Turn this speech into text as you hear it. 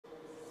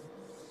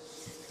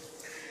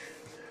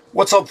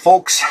What's up,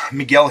 folks?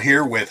 Miguel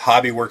here with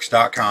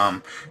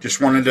hobbyworks.com.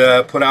 Just wanted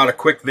to put out a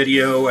quick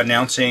video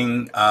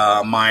announcing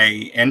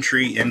my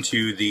entry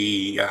into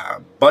the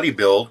buddy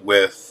build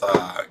with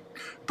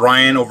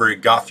Brian over at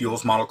Got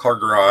Fuels Model Car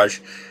Garage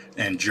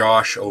and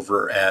Josh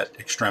over at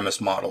Xtremis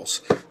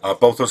Models.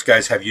 Both those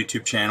guys have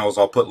YouTube channels.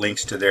 I'll put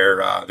links to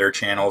their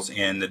channels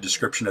in the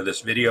description of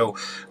this video.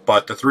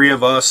 But the three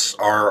of us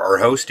are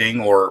hosting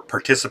or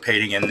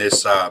participating in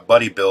this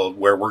buddy build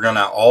where we're going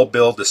to all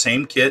build the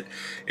same kit.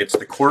 It's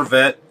the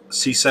Corvette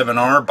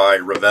C7R by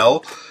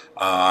Revell.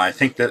 I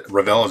think that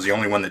Revell is the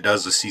only one that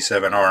does the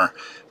C7R.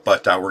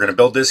 But we're going to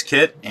build this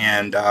kit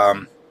and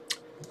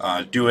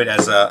do it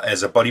as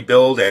a buddy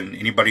build, and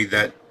anybody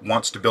that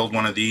wants to build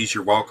one of these,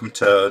 you're welcome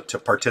to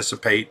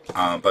participate.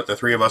 But the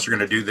three of us are going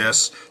to do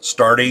this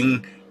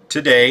starting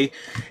today,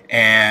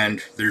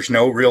 and there's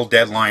no real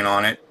deadline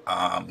on it.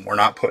 We're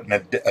not putting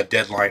a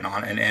deadline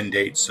on an end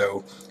date,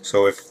 so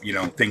if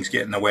things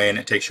get in the way and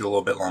it takes you a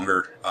little bit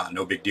longer,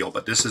 no big deal.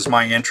 But this is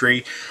my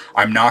entry.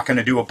 I'm not going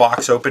to do a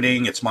box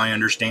opening. It's my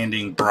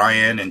understanding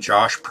Brian and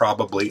Josh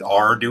probably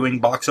are doing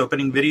box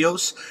opening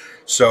videos,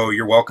 so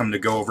you're welcome to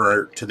go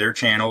over to their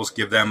channels,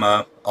 give them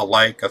a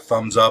like, a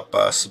thumbs up,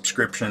 a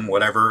subscription,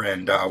 whatever,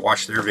 and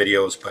watch their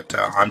videos. But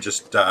I'm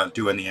just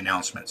doing the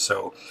announcement.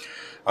 So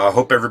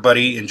hope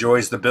everybody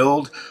enjoys the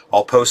build.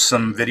 I'll post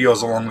some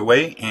videos along the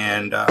way,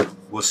 and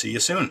we'll see you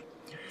soon.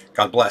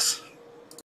 God bless.